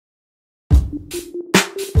Beautiful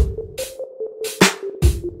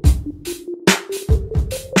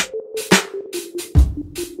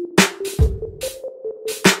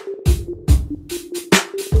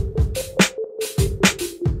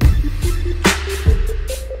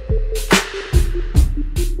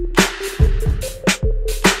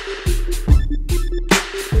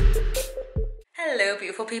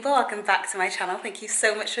people, welcome back to my channel. Thank you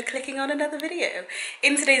so much for clicking on another video.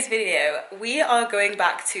 In today's video, we are going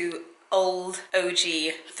back to old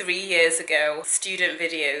OG 3 years ago student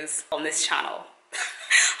videos on this channel.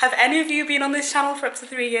 Have any of you been on this channel for up to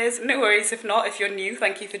 3 years? No worries if not. If you're new,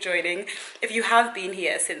 thank you for joining. If you have been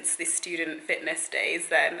here since the student fitness days,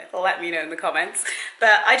 then let me know in the comments.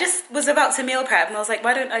 But I just was about to meal prep and I was like,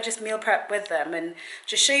 why don't I just meal prep with them and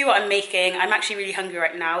just show you what I'm making. I'm actually really hungry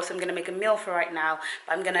right now, so I'm gonna make a meal for right now,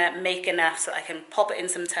 but I'm gonna make enough so I can pop it in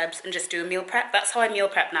some tubs and just do a meal prep. That's how I meal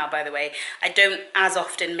prep now, by the way. I don't as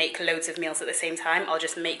often make loads of meals at the same time. I'll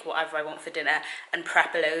just make whatever I want for dinner and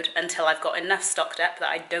prep a load until I've got enough stocked up that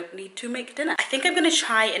I don't need to make dinner. I think I'm gonna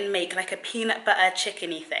try and make like a peanut butter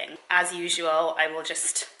chickeny thing. As usual, I will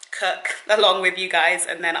just cook along with you guys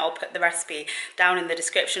and then I'll put the recipe down in the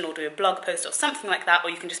description or do a blog post or something like that, or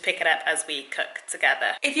you can just pick it up as we cook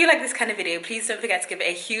together. If you like this kind of video, please don't forget to give it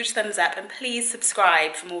a huge thumbs up and please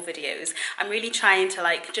subscribe for more videos. I'm really trying to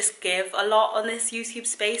like just give a lot on this YouTube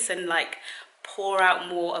space and like pour out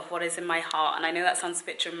more of what is in my heart, and I know that sounds a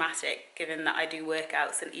bit dramatic given that I do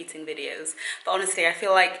workouts and eating videos, but honestly I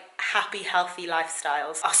feel like happy, healthy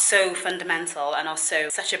lifestyles are so fundamental and are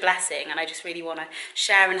such a blessing, and I just really want to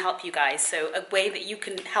share and help you guys. So a way that you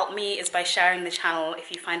can help me is by sharing the channel.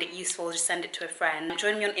 If you find it useful, just send it to a friend.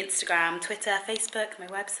 Join me on Instagram, Twitter, Facebook, my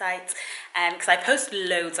website, because I post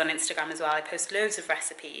loads on Instagram as well. I post loads of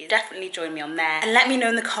recipes. Definitely join me on there and let me know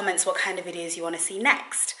in the comments what kind of videos you want to see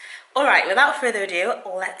next. Alright, without further ado,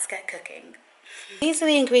 let's get cooking. These are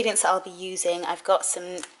the ingredients that I'll be using. I've got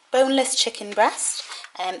some boneless chicken breast,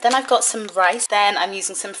 then I've got some rice, then I'm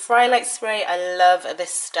using some Fry Light spray. I love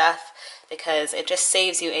this stuff because it just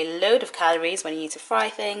saves you a load of calories when you need to fry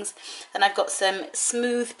things. Then I've got some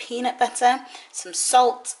smooth peanut butter, some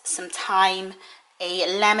salt, some thyme, a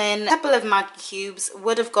lemon, a couple of Maggi cubes.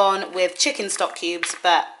 Would have gone with chicken stock cubes,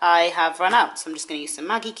 but I have run out, so I'm just going to use some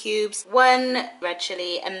Maggi cubes, 1 red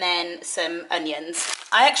chilli, and then some onions.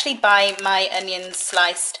 I actually buy my onions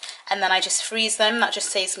sliced and then I just freeze them. That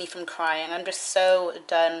just saves me from crying. I'm just so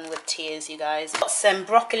done with tears, you guys. Got some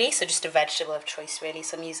broccoli, so just a vegetable of choice really,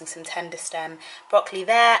 so I'm using some tender stem broccoli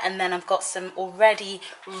there, and then I've got some already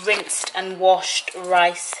rinsed and washed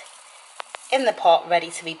rice in the pot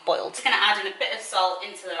ready to be boiled. I'm going to add in a bit of salt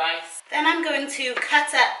into the rice. Then I'm going to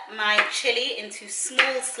cut up my chili into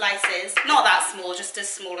small slices. Not that small, just as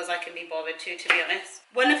small as I can be bothered to be honest.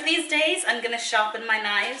 One of these days I'm going to sharpen my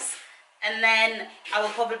knives, and then I will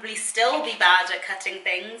probably still be bad at cutting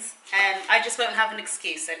things. I just won't have an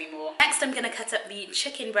excuse anymore. Next I'm going to cut up the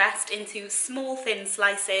chicken breast into small thin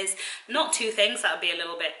slices. Not too thin, so that would be a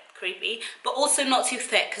little bit creepy, but also not too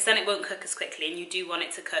thick because then it won't cook as quickly, and you do want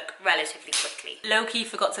it to cook relatively quickly. Low-key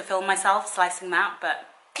forgot to film myself slicing that, but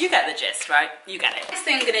you get the gist, right? You get it. Next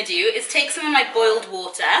thing I'm gonna do is take some of my boiled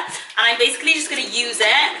water and I'm basically just gonna use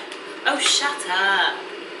it. Oh, shut up.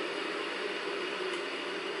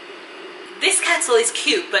 This kettle is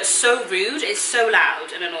cute but so rude. It's so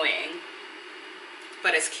loud and annoying,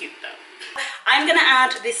 but it's cute though. I'm going to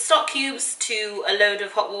add the stock cubes to a load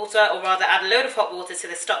of hot water, or rather add a load of hot water to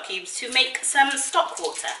the stock cubes to make some stock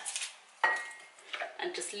water.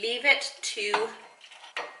 And just leave it to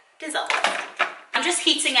dissolve. I'm just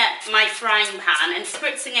heating up my frying pan and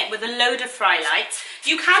spritzing it with a load of Fry Light.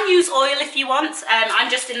 You can use oil if you want. I'm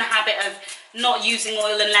just in the habit of not using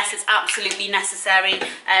oil unless it's absolutely necessary.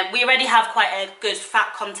 We already have quite a good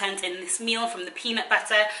fat content in this meal from the peanut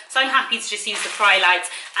butter, so I'm happy to just use the Fry Light,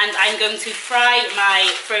 and I'm going to fry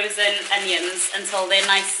my frozen onions until they're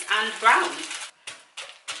nice and brown.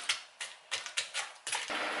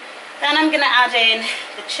 Then I'm going to add in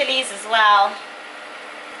the chilies as well.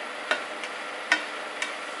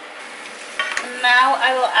 And now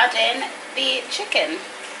I will add in the chicken,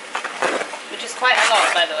 which is quite a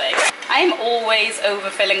lot, by the way. I'm always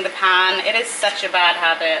overfilling the pan. It is such a bad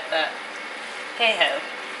habit, but hey ho.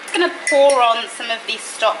 I'm going to pour on some of the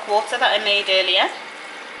stock water that I made earlier,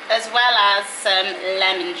 as well as some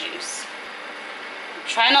lemon juice.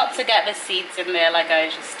 Try not to get the seeds in there like I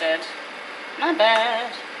just did. My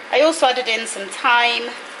bad. I also added in some thyme,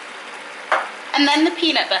 and then the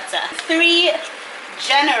peanut butter. 3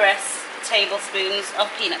 generous tablespoons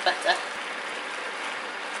of peanut butter.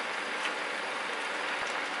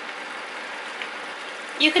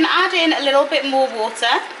 You can add in a little bit more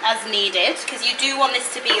water as needed, because you do want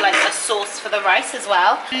this to be like a sauce for the rice as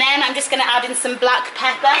well. And then I'm just going to add in some black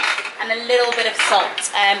pepper and a little bit of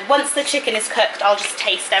salt. Once the chicken is cooked, I'll just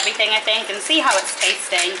taste everything, I think, and see how it's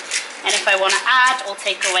tasting. And if I want to add or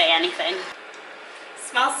take away anything.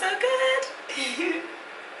 Smells so good.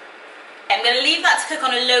 I'm going to leave that to cook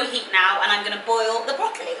on a low heat now, and I'm going to boil the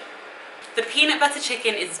broccoli. The peanut butter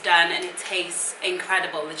chicken is done and it tastes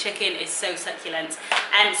incredible. The chicken is so succulent.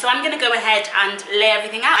 So I'm going to go ahead and lay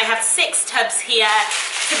everything out. I have 6 tubs here.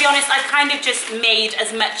 To be honest, I've kind of just made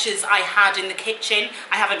as much as I had in the kitchen.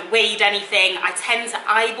 I haven't weighed anything. I tend to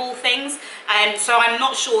eyeball things. So I'm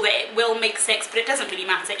not sure that it will make 6, but it doesn't really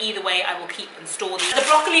matter. Either way, I will keep and store these. The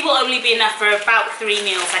broccoli will only be enough for about 3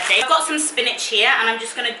 meals, I think. I've got some spinach here, and I'm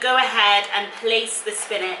just going to go ahead and place the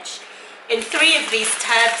spinach in 3 of these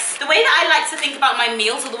tubs. The way that I like to think about my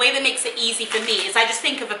meals, or the way that makes it easy for me, is I just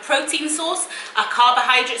think of a protein source, a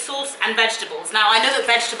carbohydrate source, and vegetables. Now, I know that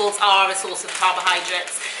vegetables are a source of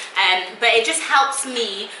carbohydrates, but it just helps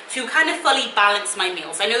me to kind of fully balance my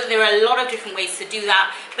meals. I know that there are a lot of different ways to do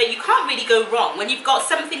that, but you can't really go wrong. When you've got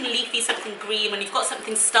something leafy, something green, when you've got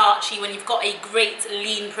something starchy, when you've got a great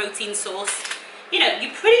lean protein source, you know,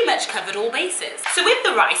 you pretty much covered all bases. So with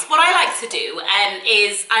the rice, what I like to do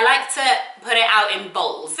is I like to put it out in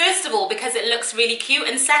bowls. First of all, because it looks really cute,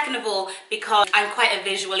 and second of all, because I'm quite a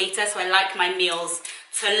visual eater, so I like my meals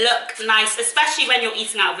to look nice, especially when you're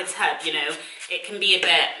eating out of a tub, you know. It can be a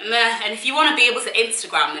bit meh, and if you want to be able to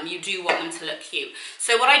Instagram them, you do want them to look cute.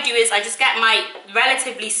 So what I do is I just get my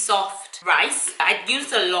relatively soft rice. I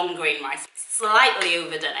used a long grain rice. Slightly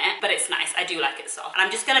overdone it, but it's nice. I do like it soft. And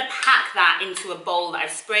I'm just gonna pack that into a bowl that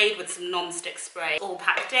I've sprayed with some non-stick spray. All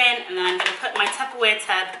packed in, and then I'm gonna put my Tupperware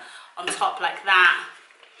tub on top like that.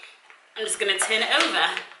 I'm just gonna turn it over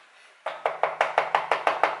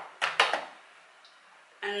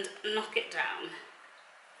and knock it down.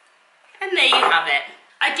 And there you have it.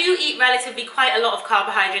 I do eat relatively quite a lot of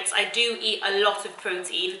carbohydrates. I do eat a lot of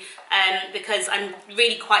protein because I'm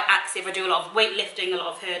really quite active. I do a lot of weightlifting, a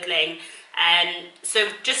lot of hurdling. So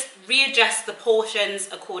just readjust the portions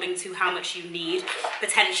according to how much you need,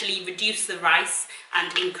 potentially reduce the rice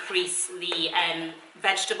and increase the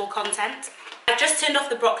vegetable content. I've just turned off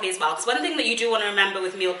the broccoli as well, because one thing that you do want to remember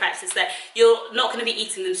with meal preps is that you're not going to be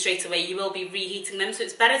eating them straight away. You will be reheating them, so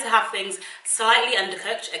it's better to have things slightly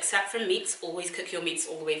undercooked, except for meats. Always cook your meats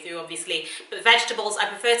all the way through, obviously. But vegetables, I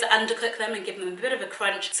prefer to undercook them and give them a bit of a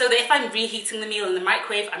crunch, so that if I'm reheating the meal in the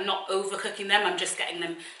microwave, I'm not overcooking them, I'm just getting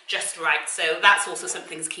them just right. So that's also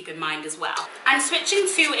something to keep in mind as well. I'm switching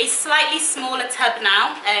to a slightly smaller tub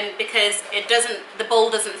now, because the bowl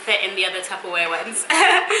doesn't fit in the other Tupperware ones,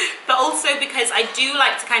 but also because I do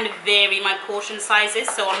like to kind of vary my portion sizes.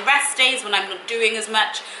 So on rest days when I'm not doing as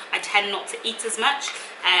much, I tend not to eat as much.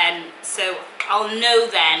 So I'll know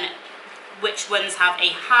then which ones have a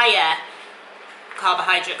higher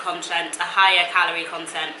carbohydrate content, a higher calorie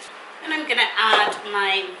content. And I'm gonna add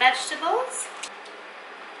my vegetables.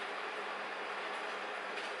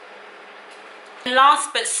 And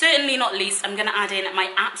last but certainly not least, I'm gonna add in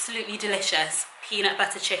my absolutely delicious peanut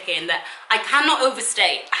butter chicken that I cannot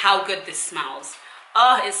overstate how good this smells.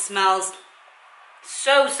 Oh, it smells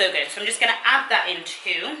so good. So I'm just gonna add that in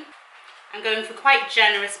too. I'm going for quite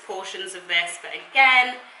generous portions of this, but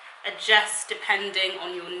again, adjust depending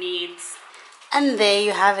on your needs. And there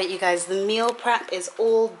you have it, you guys. The meal prep is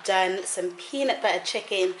all done. Some peanut butter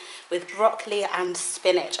chicken with broccoli and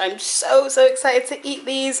spinach. I'm so excited to eat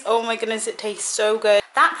these. Oh my goodness, it tastes so good.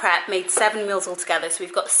 That prep made 7 meals altogether, so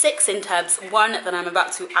we've got 6 in tubs, 1 that I'm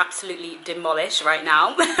about to absolutely demolish right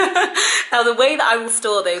now. Now the way that I will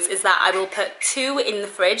store those is that I will put 2 in the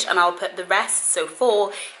fridge and I'll put the rest, so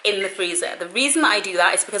 4, in the freezer. The reason that I do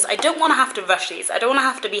that is because I don't want to have to rush these. I don't want to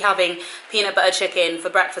have to be having peanut butter chicken for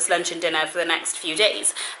breakfast, lunch and dinner for the next few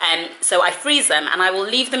days. So I freeze them and I will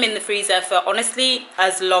leave them in the freezer for honestly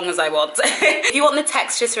as long as I want. If you want the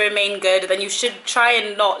texture to remain good, then you should try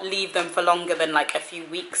and not leave them for longer than like a few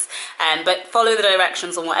weeks, but follow the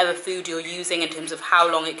directions on whatever food you're using in terms of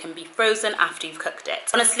how long it can be frozen after you've cooked it.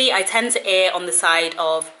 Honestly, I tend to err on the side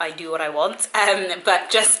of I do what I want, but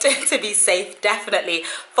just to be safe, definitely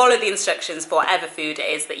follow the instructions for whatever food it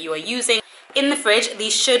is that you are using. In the fridge,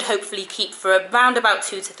 these should hopefully keep for around about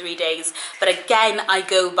 2 to 3 days, but again, I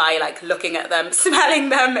go by like looking at them, smelling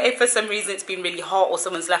them. If for some reason it's been really hot or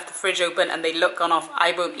someone's left the fridge open and they look gone off,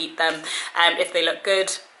 I won't eat them. If they look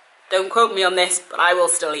good, Don't quote me on this, but I will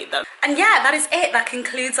still eat them. And yeah, that is it. That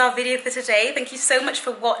concludes our video for today. Thank you so much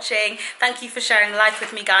for watching. Thank you for sharing life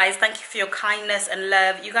with me, guys. Thank you for your kindness and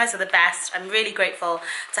love. You guys are the best. I'm really grateful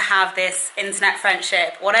to have this internet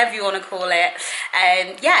friendship, whatever you want to call it.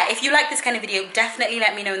 And yeah, if you like this kind of video, definitely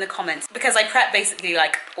let me know in the comments, because I prep basically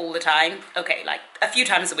like all the time. Okay, like a few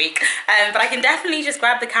times a week. But I can definitely just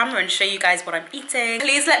grab the camera and show you guys what I'm eating.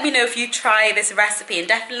 Please let me know if you try this recipe, and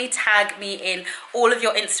definitely tag me in all of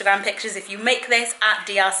your Instagram pictures if you make this at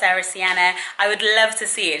Dr. Sarah Sienna. I would love to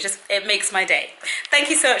see it. It makes my day. Thank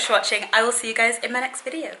you so much for watching. I will see you guys in my next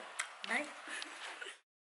video. Bye.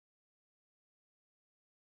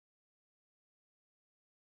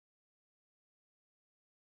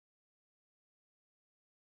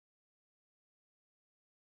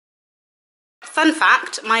 Fun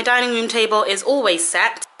fact, my dining room table is always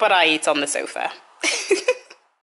set, but I eat on the sofa.